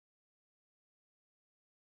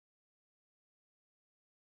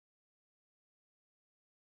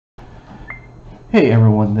Hey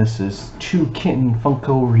everyone, this is Two Kitten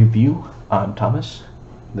Funko Review. I'm Thomas.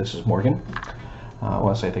 This is Morgan. I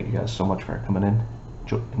want to say thank you guys so much for coming in,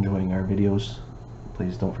 enjoying our videos.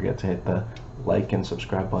 Please don't forget to hit the like and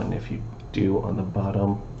subscribe button if you do on the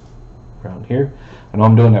bottom around here. I know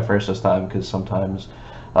I'm doing that first this time because sometimes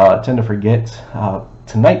I tend to forget.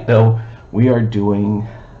 Tonight though, we are doing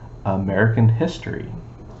American history.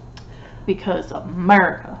 Because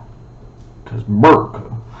America. Because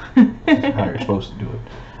America. That's how you're supposed to do it.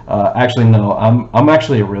 Actually, no. I'm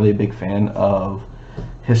actually a really big fan of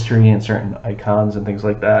history and certain icons and things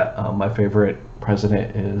like that. My favorite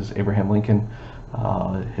president is Abraham Lincoln.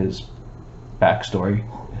 His backstory,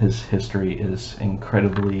 his history is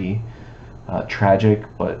incredibly tragic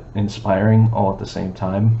but inspiring all at the same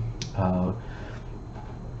time.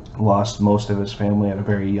 Lost most of his family at a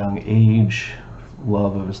very young age.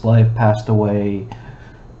 Love of his life passed away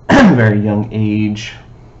very young age.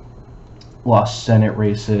 Lost Senate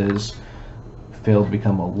races, failed to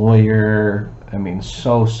become a lawyer. I mean,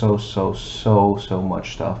 so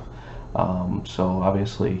much stuff. So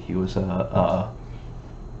obviously he was a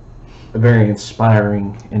very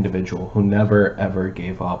inspiring individual who never ever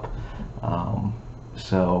gave up.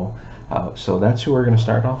 So that's who we're going to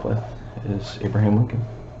start off with, is Abraham Lincoln.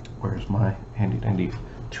 Where's my handy dandy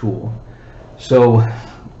tool? So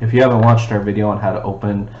if you haven't watched our video on how to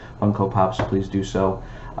open Funko Pops, please do so.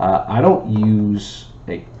 I don't use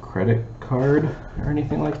a credit card or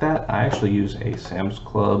anything like that. I actually use a Sam's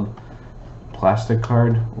Club plastic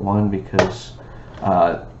card. One, because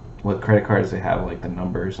with credit cards they have like the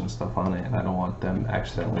numbers and stuff on it, and I don't want them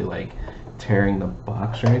accidentally like tearing the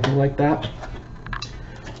box or anything like that.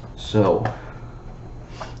 So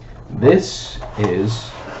this is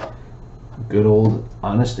good old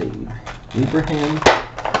Honest Abe, Abraham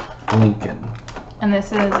Lincoln. And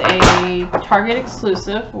this is a Target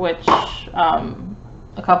exclusive, which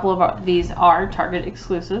a couple of these are Target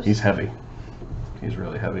exclusives. He's heavy. He's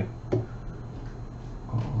really heavy.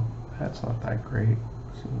 Oh, that's not that great.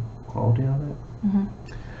 See the quality on it? Mm-hmm.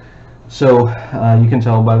 So you can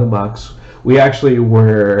tell by the box. We actually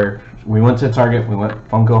we went to Target, we went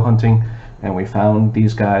Funko hunting, and we found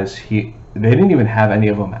these guys. They didn't even have any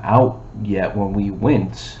of them out yet when we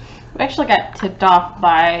went. We actually got tipped off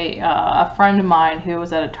by a friend of mine who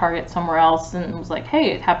was at a Target somewhere else and was like,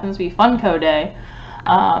 hey, it happens to be Funko Day.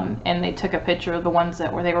 And they took a picture of the ones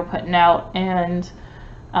that they were putting out and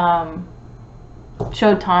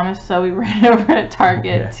showed Thomas, so we ran over at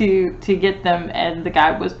Target to get them, and the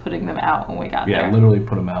guy was putting them out when we got there. Yeah, literally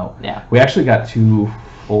put them out. Yeah. We actually got 2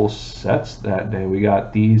 full sets that day. We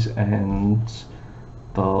got these and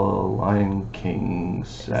the Lion King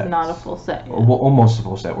set. It's not a full set yet. Well, almost a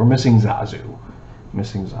full set. We're missing Zazu.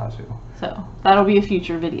 So that'll be a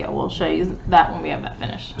future video. We'll show you that when we have that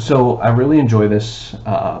finished. So I really enjoy this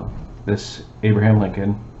this Abraham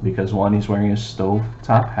Lincoln because, one, he's wearing his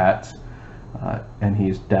stovetop hat, and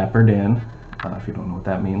he's Dapper Dan. If you don't know what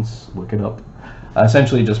that means, look it up.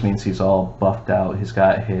 Essentially, it just means he's all buffed out. He's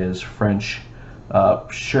got his French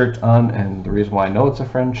shirt on, and the reason why I know it's a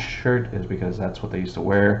French shirt is because that's what they used to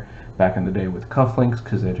wear back in the day with cufflinks,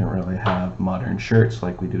 because they didn't really have modern shirts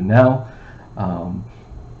like we do now.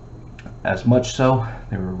 As much so,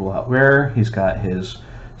 they were a lot rarer. He's got his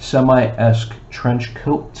semi-esque trench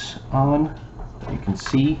coat on, you can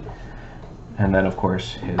see, and then of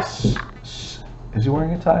course his, is he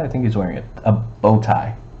wearing a tie? I think he's wearing a bow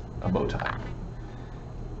tie.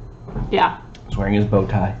 Yeah. He's wearing his bow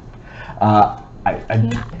tie.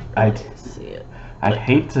 I'd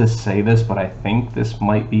hate to say this, but I think this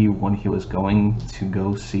might be when he was going to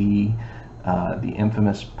go see the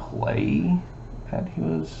infamous play that he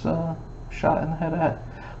was shot in the head at.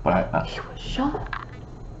 But he was shot?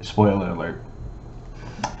 Spoiler alert.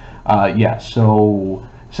 Yeah, so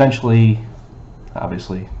essentially,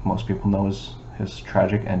 obviously, most people know his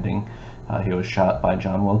tragic ending. He was shot by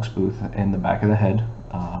John Wilkes Booth in the back of the head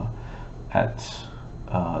at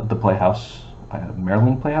the Playhouse.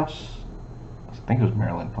 Maryland Playhouse? I think it was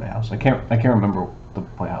Maryland Playhouse. I can't remember the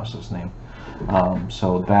Playhouse's name.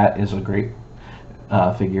 So that is a great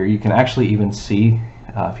figure. You can actually even see,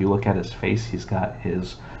 if you look at his face, he's got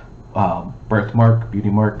his birthmark, beauty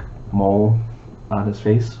mark, mole on his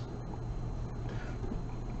face.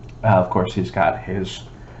 Of course, he's got his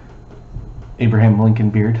Abraham Lincoln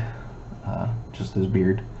beard, just his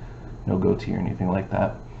beard, no goatee or anything like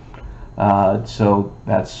that. So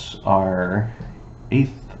that's our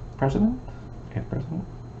 8th president? 8th president?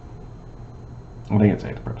 I think it's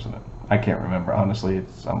 8th president. I can't remember. Honestly,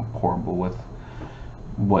 I'm horrible with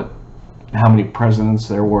how many presidents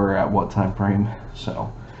there were at what time frame.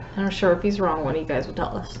 So I'm sure if he's wrong, one of you guys will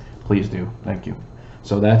tell us. Please do. Thank you.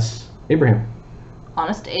 So that's Abraham.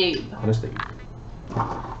 Honest Abe. Honest Abe.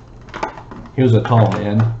 He was a tall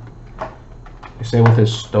man. They say with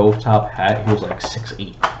his stovetop hat, he was like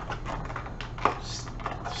 6'8".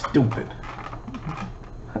 Stupid.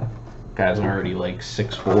 Guy's already like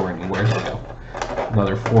 6'4", and he wears like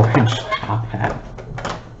another 4-inch top hat.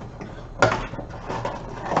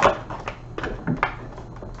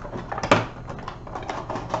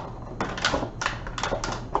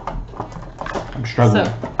 I'm struggling.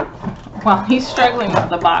 So, while he's struggling with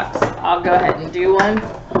the box, I'll go ahead and do one.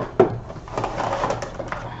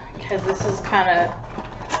 Because this is kind of...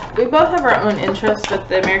 We both have our own interests, but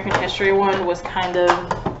the American History one was kind of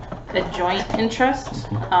a joint interest.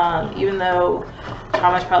 Even though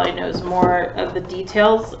Thomas probably knows more of the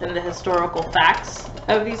details and the historical facts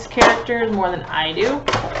of these characters more than I do.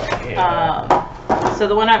 Yeah. So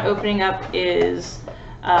the one I'm opening up is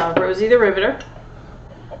Rosie the Riveter.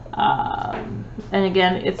 And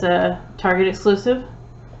again, it's a Target exclusive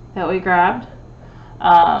that we grabbed.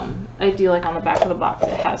 I do like on the back of the box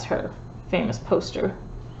it has her famous poster,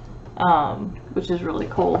 which is really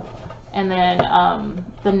cool. And then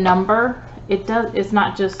the number, it's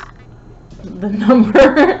not just the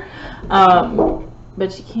number,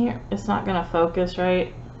 but you can't, it's not gonna focus,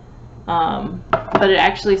 right? But it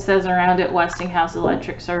actually says around it Westinghouse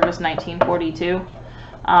Electric Service 1942,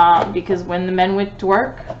 because when the men went to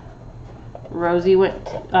work, Rosie went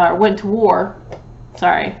to war.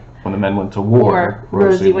 Sorry. When the men went to war,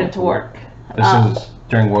 Rosie went to work. This is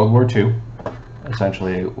during World War II.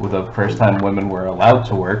 Essentially, the first time women were allowed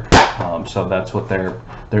to work. So that's what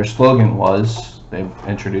their slogan was. They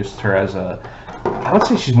introduced her as I would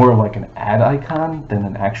say she's more of like an ad icon than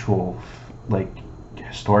an actual like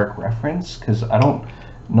historic reference, because I don't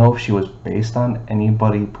know if she was based on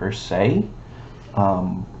anybody per se.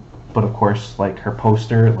 But of course, like her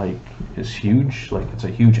poster like is huge. Like it's a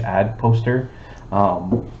huge ad poster.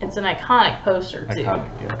 It's an iconic poster too. Iconic,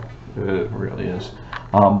 yeah, it really is.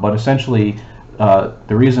 But essentially,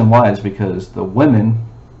 the reason why is because the women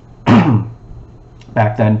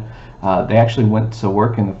back then, they actually went to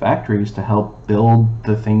work in the factories to help build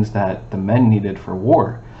the things that the men needed for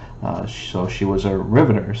war. So she was a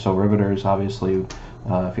riveter. So riveters, obviously,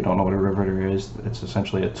 if you don't know what a riveter is, it's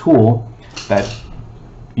essentially a tool that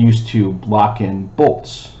used to block in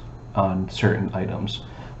bolts on certain items.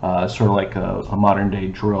 Sort of like a modern day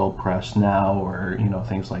drill press now, or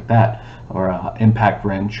things like that, or a impact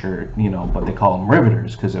wrench, or but they call them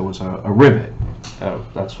riveters because it was a rivet.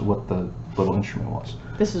 That's what the little instrument was.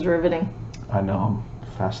 This is riveting. I know, I'm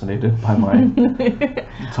fascinated by my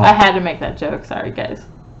I had to make that joke, sorry guys.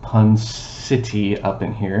 Pun City up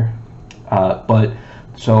in here. But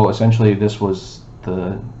so essentially this was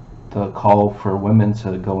the call for women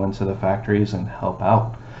to go into the factories and help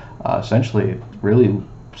out. Essentially it really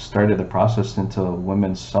started the process into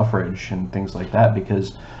women's suffrage and things like that,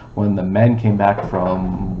 because when the men came back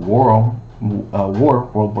from World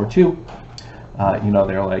War II,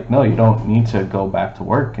 they're like, no, you don't need to go back to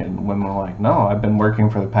work. And women were like, no, I've been working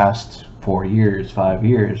for the past 4 years, 5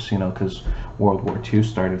 years, because World War II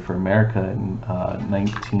started for America in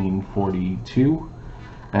 1942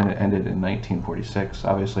 and it ended in 1946.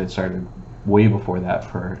 Obviously it started way before that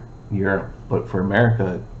for Europe, but for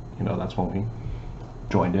America, that's when we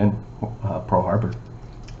joined in Pearl Harbor.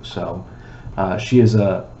 So she is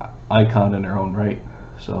a icon in her own right.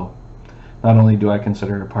 So not only do I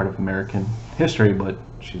consider her part of American history, but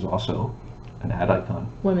she's also an ad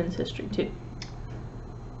icon. Women's history too.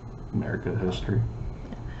 America history.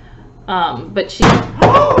 But she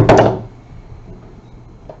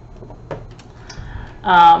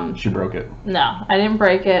she broke it. No, I didn't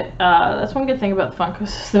break it. That's one good thing about the Funkos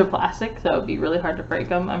is they're plastic, so it'd be really hard to break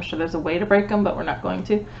them. I'm sure there's a way to break them, but we're not going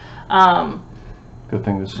to. Good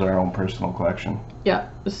thing this is our own personal collection. Yeah,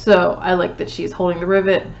 so I like that she's holding the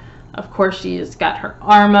rivet. Of course, she's got her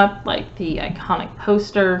arm up like the iconic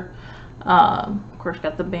poster. Of course,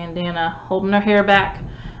 got the bandana holding her hair back.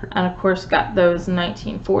 And of course, got those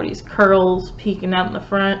 1940s curls peeking out in the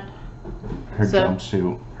front. Her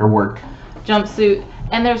jumpsuit, her work. Jumpsuit.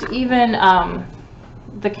 And there's even,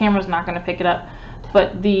 the camera's not going to pick it up,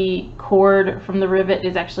 but the cord from the rivet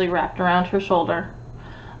is actually wrapped around her shoulder,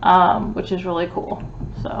 which is really cool.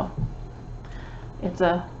 So, it's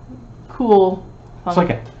a cool... It's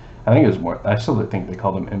like I think it was more, I still think they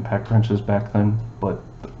called them impact wrenches back then, but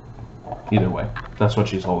either way, that's what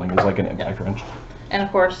she's holding, is like an impact wrench. And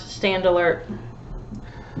of course, stand alert.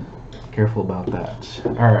 Careful about that.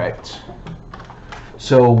 Alright.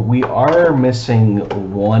 So we are missing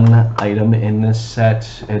one item in this set.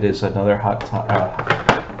 It is another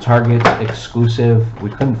Target exclusive. We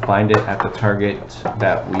couldn't find it at the Target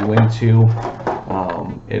that we went to.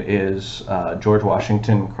 It is George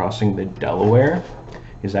Washington crossing the Delaware.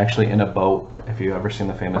 He's actually in a boat. If you've ever seen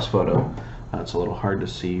the famous photo, it's a little hard to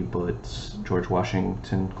see, but it's George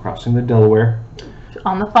Washington crossing the Delaware.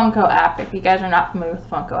 On the Funko app, if you guys are not familiar with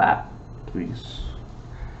the Funko app. Please.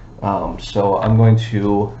 So I'm going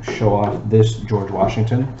to show off this George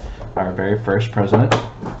Washington, our very first president.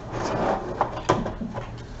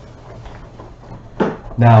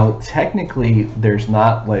 Now, technically, there's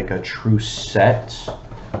not like a true set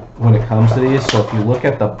when it comes to these. So if you look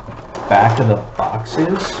at the back of the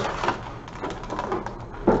boxes,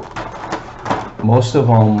 most of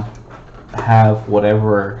them have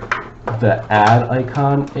whatever the ad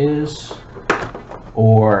icon is,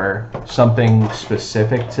 or something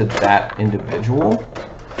specific to that individual.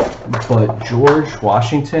 But George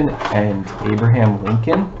Washington and Abraham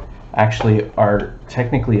Lincoln actually are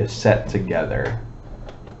technically a set together.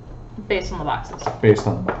 Based on the boxes. Based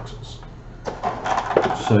on the boxes.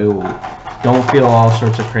 So don't feel all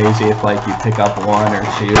sorts of crazy if like you pick up one or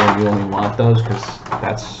two and you only want those, because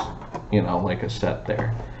that's, you know, like a set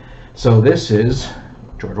there. So this is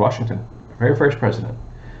George Washington, very first president.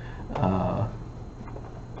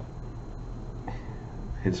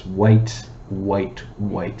 His white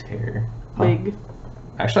hair. Wig.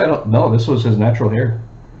 Actually, I don't know. This was his natural hair.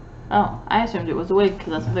 Oh, I assumed it was a wig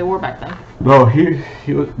because that's what they wore back then. No,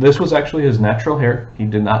 this was actually his natural hair. He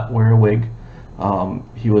did not wear a wig.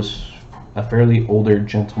 He was a fairly older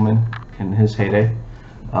gentleman in his heyday.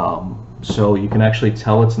 So you can actually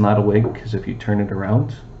tell it's not a wig because if you turn it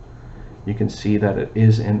around, you can see that it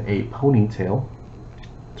is in a ponytail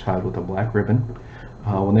tied with a black ribbon.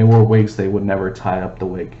 When they wore wigs, they would never tie up the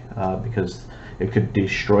wig because it could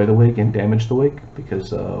destroy the wig and damage the wig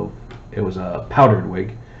because it was a powdered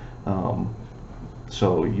wig.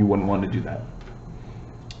 So you wouldn't want to do that.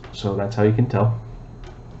 So that's how you can tell.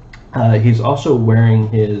 He's also wearing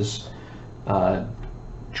his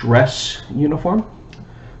dress uniform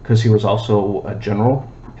because he was also a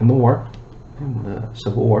general in the war, in the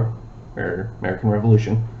Civil War, or American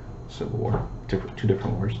Revolution, Civil War, two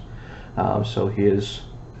different wars. So he is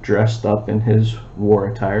dressed up in his war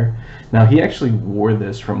attire. Now he actually wore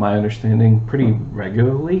this, from my understanding, pretty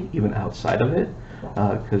regularly, even outside of it,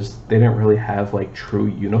 because they didn't really have like true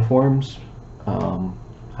uniforms,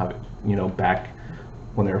 you know, back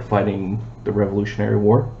when they were fighting the Revolutionary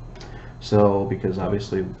War. So because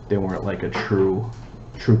obviously they weren't like a true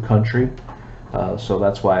country, so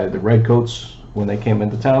that's why the redcoats, when they came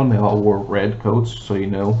into town, they all wore red coats, so you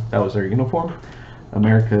know that was their uniform.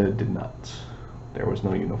 America did not. There was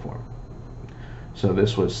no uniform. So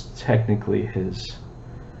this was technically his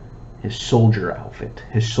soldier outfit,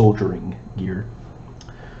 his soldiering gear.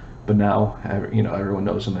 But now, you know, everyone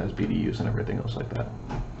knows him as BDUs and everything else like that.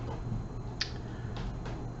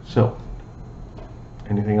 So,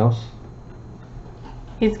 anything else?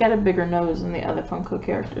 He's got a bigger nose than the other Funko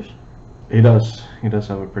characters. He does. He does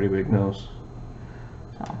have a pretty big nose.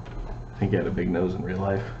 So. I think he had a big nose in real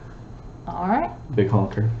life. Alright. Big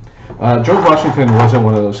honker. George Washington wasn't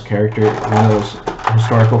one of those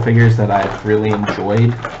historical figures that I really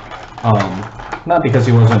enjoyed. Not because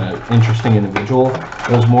he wasn't an interesting individual.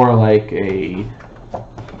 It was more like a,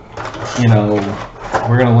 you know,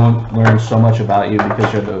 we're going to learn so much about you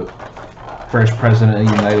because you're the first president of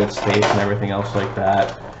the United States and everything else like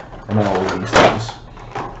that, and all of these things.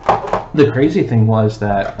 The crazy thing was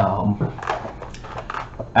that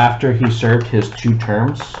after he served his 2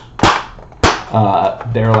 terms,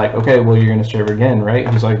 they're like, okay, well, you're going to serve again, right?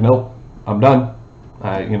 He's like, nope, I'm done.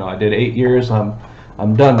 You know, I did 8 years.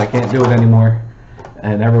 I'm done. I can't do it anymore.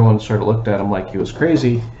 And everyone sort of looked at him like he was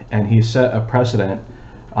crazy. And he set a precedent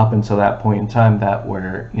up until that point in time that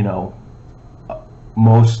where, you know,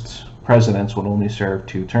 most presidents would only serve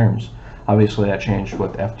 2 terms. Obviously, that changed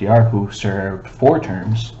with FDR, who served 4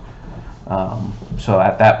 terms. So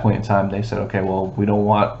at that point in time, they said, okay, well, we don't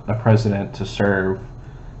want a president to serve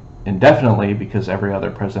indefinitely because every other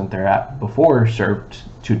president before served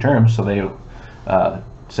 2 terms. So they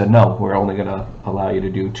said, no, we're only going to allow you to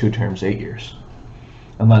do 2 terms, 8 years,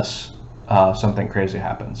 unless something crazy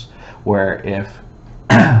happens, where if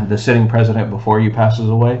the sitting president before you passes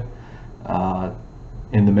away,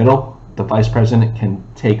 in the middle, the vice president can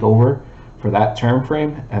take over for that term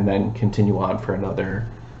frame and then continue on for another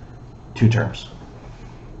 2 terms.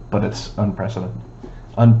 But it's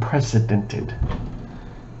unprecedented.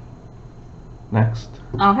 Next.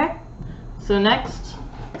 Okay. So next,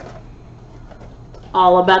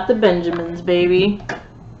 all about the Benjamins, baby.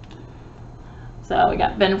 So we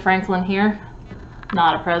got Ben Franklin here,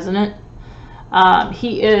 not a president.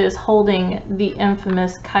 He is holding the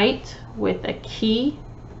infamous kite with a key,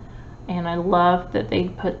 and I love that they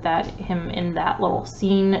put him in that little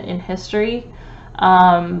scene in history.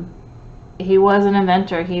 He was an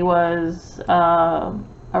inventor. He was a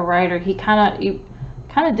writer. He kind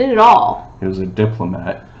of did it all. He was a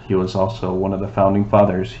diplomat. He was also one of the founding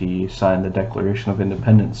fathers. He signed the Declaration of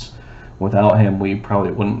Independence. Without him, we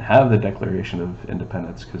probably wouldn't have the Declaration of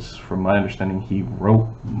Independence, because from my understanding, he wrote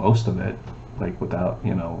most of it. Like, without,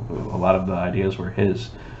 you know, a lot of the ideas were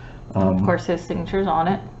his. Of course, his signature's on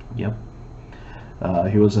it. Yep.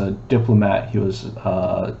 He was a diplomat.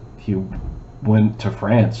 He went to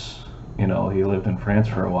France. You know, he lived in France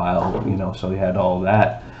for a while. You know, so he had all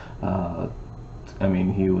that. I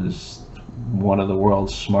mean, he was one of the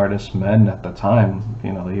world's smartest men at the time.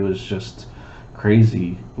 You know, he was just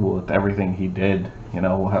crazy with everything he did. You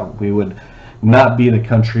know, how we would not be the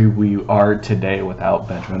country we are today without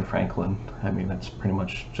Benjamin Franklin. I mean, that's pretty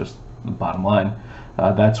much just the bottom line.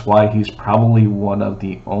 That's why he's probably one of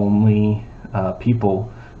the only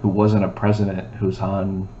people who wasn't a president who's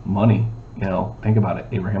on money. You know, think about it.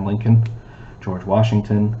 Abraham Lincoln, George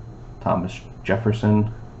Washington, Thomas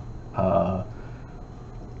Jefferson.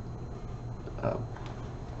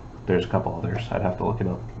 There's a couple others. I'd have to look it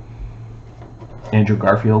up. Andrew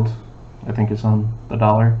Garfield, I think, is on the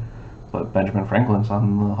dollar, but Benjamin Franklin's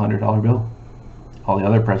on the $100 bill. All the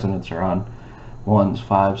other presidents are on 1s,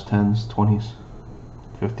 5s, 10s, 20s,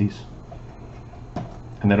 50s.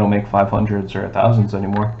 And they don't make 500s or 1000s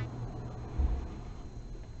anymore.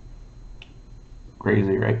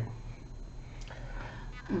 Crazy, right?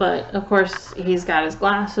 But, of course, he's got his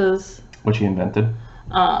glasses. Which he invented.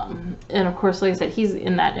 And of course, like I said, he's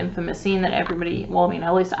in that infamous scene that everybody, well, I mean,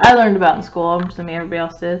 at least I learned about in school, I'm assuming everybody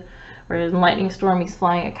else did, where in Lightning Storm, he's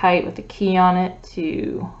flying a kite with a key on it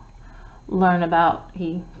to learn about,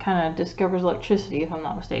 he kind of discovers electricity, if I'm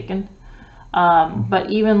not mistaken. But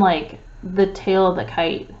even, like, the tail of the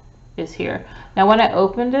kite is here. Now, when I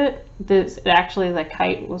opened it, actually, the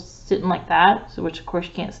kite was sitting like that, so which, of course,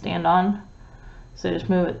 you can't stand on. So just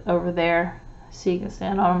move it over there so you can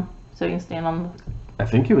stand on, so you can stand on the... I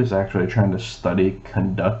think he was actually trying to study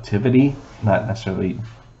conductivity, not necessarily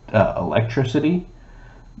electricity,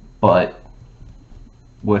 but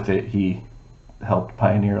with it he helped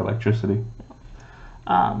pioneer electricity.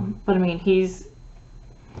 But I mean, he's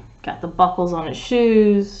got the buckles on his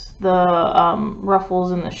shoes, the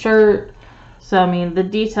ruffles in the shirt. So I mean, the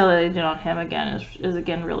detail that they did on him again is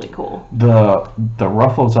again really cool. The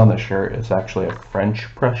ruffles on the shirt is actually a French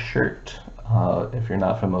press shirt. If you're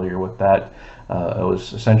not familiar with that. It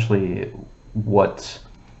was essentially what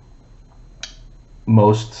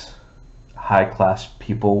most high-class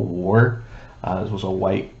people wore. This was a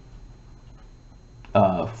white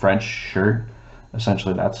French shirt.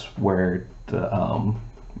 Essentially, that's where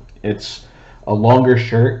it's a longer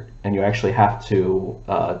shirt, and you actually have to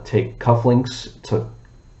take cufflinks to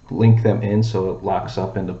link them in so it locks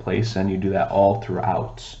up into place, and you do that all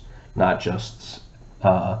throughout, not just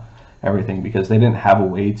everything, because they didn't have a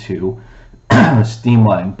way to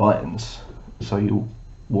streamline buttons, so you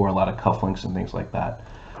wore a lot of cufflinks and things like that.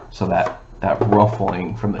 So that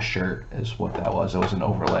ruffling from the shirt is what that was. It was an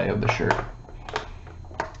overlay of the shirt.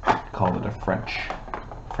 Called it a French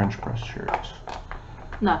press shirt.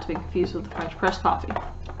 Not to be confused with the French press coffee.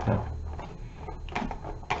 No,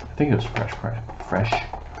 I think it was French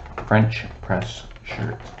press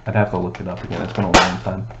shirt. I'd have to look it up again. It's been a long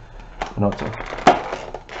time. I know it's a...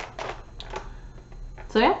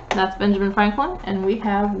 So yeah, that's Benjamin Franklin, and we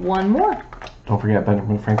have one more. Don't forget,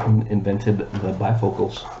 Benjamin Franklin invented the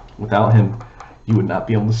bifocals. Without him, you would not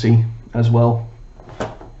be able to see as well.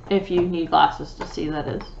 If you need glasses to see, that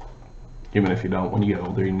is. Even if you don't, when you get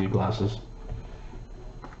older, you need glasses.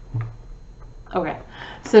 Okay,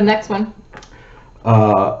 so next one.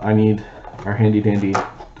 I need our handy dandy.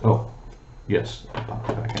 Oh, yes, I'll pop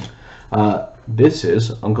it back in. This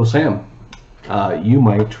is Uncle Sam. You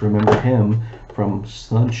might remember him from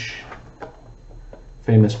such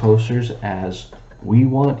famous posters as "We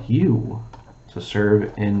Want You to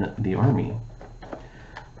Serve in the Army."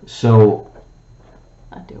 So,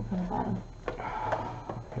 I do open the bottom.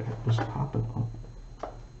 it was popping up.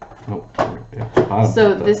 Nope, it's bottom.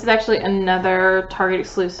 So this is actually another Target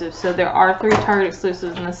exclusive. So there are 3 Target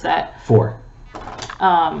exclusives in the set. 4.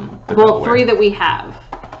 Well, 3 that we have.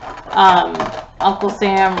 Uncle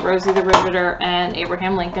Sam, Rosie the Riveter, and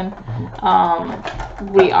Abraham Lincoln.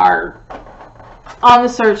 We are on the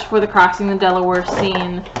search for the Crossing the Delaware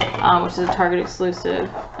scene, which is a Target exclusive.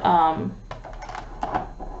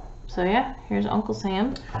 So yeah, here's Uncle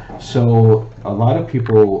Sam. So a lot of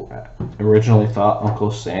people originally thought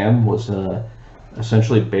Uncle Sam was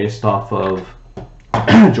essentially based off of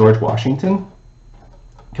George Washington,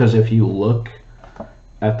 because if you look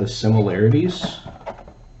at the similarities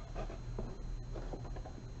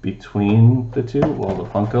between the two, well, the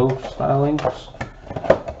Funko stylings,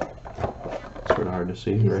 it's sort of hard to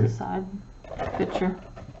see, Use right? the side picture.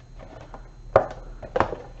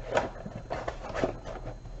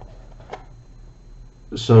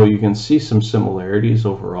 So you can see some similarities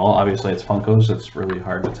overall. Obviously, it's Funkos; it's really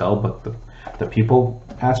hard to tell, but the people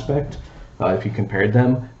aspect, if you compared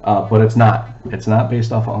them, but it's not. It's not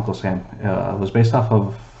based off of Uncle Sam. It was based off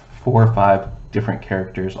of 4 or 5 different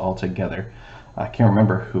characters all together. I can't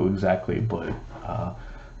remember who exactly, but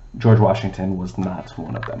George Washington was not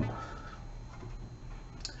one of them.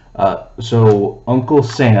 So Uncle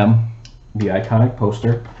Sam, the iconic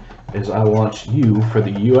poster, is I want you for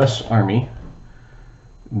the U.S. Army.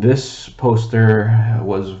 This poster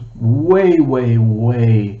was way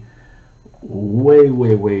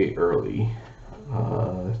early.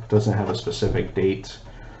 Doesn't have a specific date.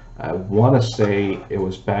 I want to say it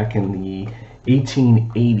was back in the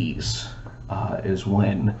 1880s is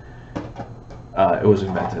when it was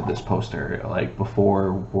invented, this poster, like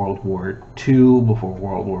before World War II, before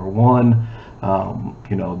World War I.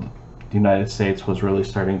 You know, the United States was really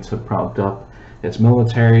starting to prompt up its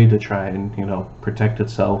military to try and, you know, protect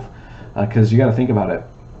itself, because you got to think about it.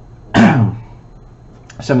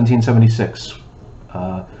 1776,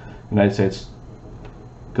 United States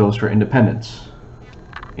goes for independence.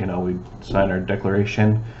 You know, we sign our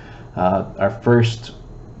declaration. Our first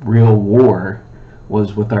real war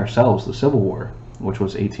was with ourselves, the Civil War, which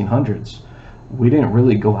was 1800s. We didn't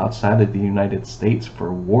really go outside of the United States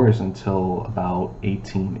for wars until about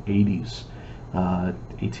 1880s.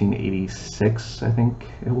 1886, I think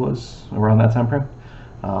it was, around that time frame.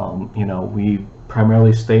 You know, we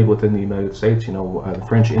primarily stayed within the United States. You know, the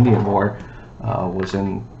French Indian War was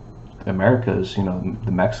in Americas. You know,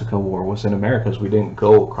 the Mexico War was in Americas. We didn't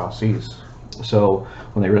go across seas. So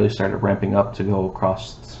when they really started ramping up to go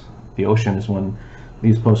across the ocean is when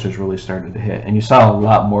these posters really started to hit. And you saw a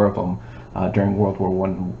lot more of them during World War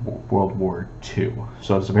I, World War II.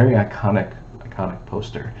 So it's a very iconic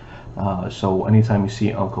poster. So anytime you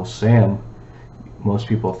see Uncle Sam, most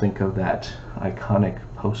people think of that iconic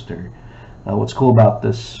poster. What's cool about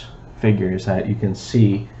this figure is that you can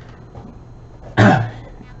see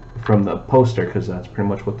from the poster, because that's pretty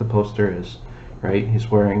much what the poster is, right? He's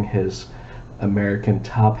wearing his American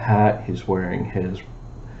top hat. He's wearing his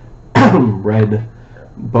red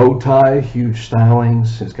bow tie, huge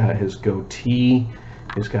stylings. He's got his goatee.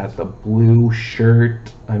 He's got the blue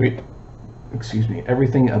shirt. I mean, excuse me,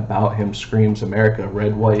 everything about him screams America.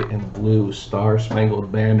 Red, white, and blue,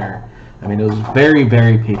 star-spangled banner. I mean, it was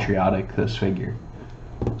very patriotic, this figure.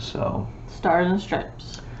 So, Stars and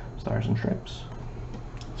stripes. Stars and stripes.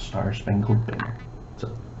 Star-spangled banner.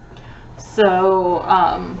 So,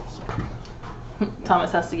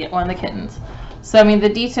 Thomas has to get one of the kittens. So, I mean, the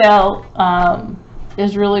detail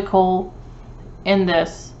is really cool in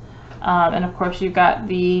this. And, of course, you've got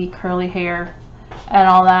the curly hair and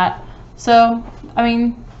all that. So, I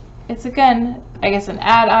mean, it's, again, I guess an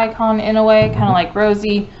ad icon in a way, kind of like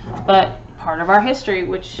Rosie, but part of our history,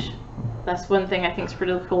 which that's one thing I think is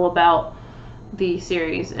pretty cool about the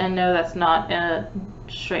series. And no, that's not a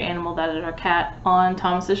stray animal, that is our cat on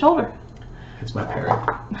Thomas's shoulder. It's my parrot.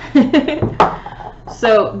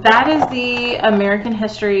 So that is the American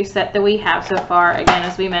History set that we have so far. Again,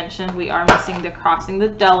 as we mentioned, we are missing the Crossing the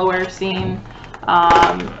Delaware scene.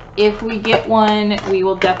 If we get one, we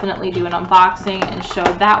will definitely do an unboxing and show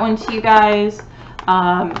that one to you guys.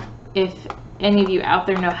 If any of you out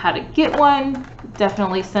there know how to get one,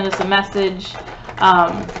 definitely send us a message.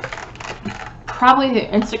 Probably the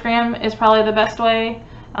Instagram is probably the best way.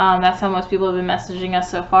 That's how most people have been messaging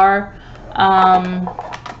us so far.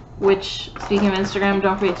 Which, speaking of Instagram,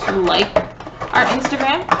 don't forget to like our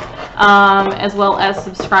Instagram, as well as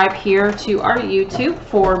subscribe here to our YouTube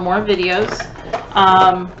for more videos.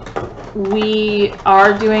 We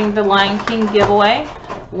are doing the Lion King giveaway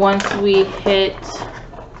once we hit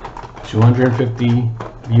 250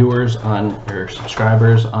 viewers or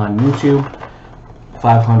subscribers on YouTube,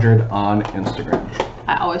 500 on Instagram.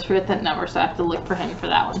 I always forget that number, so I have to look for him for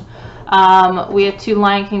that one. We have 2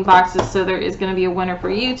 Lion King boxes, so there is going to be a winner for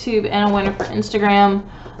YouTube and a winner for Instagram.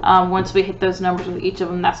 Once we hit those numbers with each of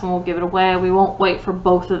them, that's when we'll give it away. We won't wait for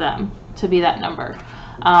both of them to be that number.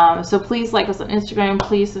 So please like us on Instagram.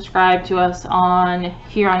 Please subscribe to us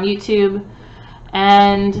here on YouTube.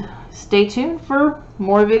 And stay tuned for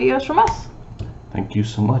more videos from us. Thank you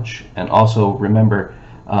so much. And also remember,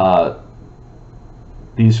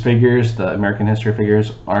 these figures, the American History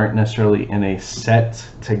figures, aren't necessarily in a set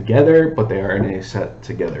together, but they are in a set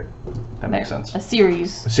together. That makes sense. A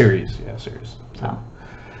series. A series, yeah, a series. So.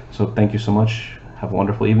 So thank you so much. Have a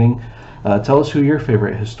wonderful evening. Tell us who your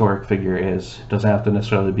favorite historic figure is. It doesn't have to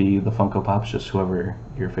necessarily be the Funko Pops, just whoever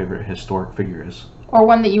your favorite historic figure is. Or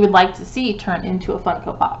one that you would like to see turn into a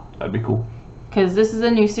Funko Pop. That'd be cool. Because this is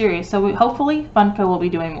a new series, so hopefully Funko will be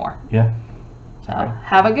doing more. Yeah. So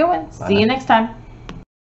have a good one. See you next time.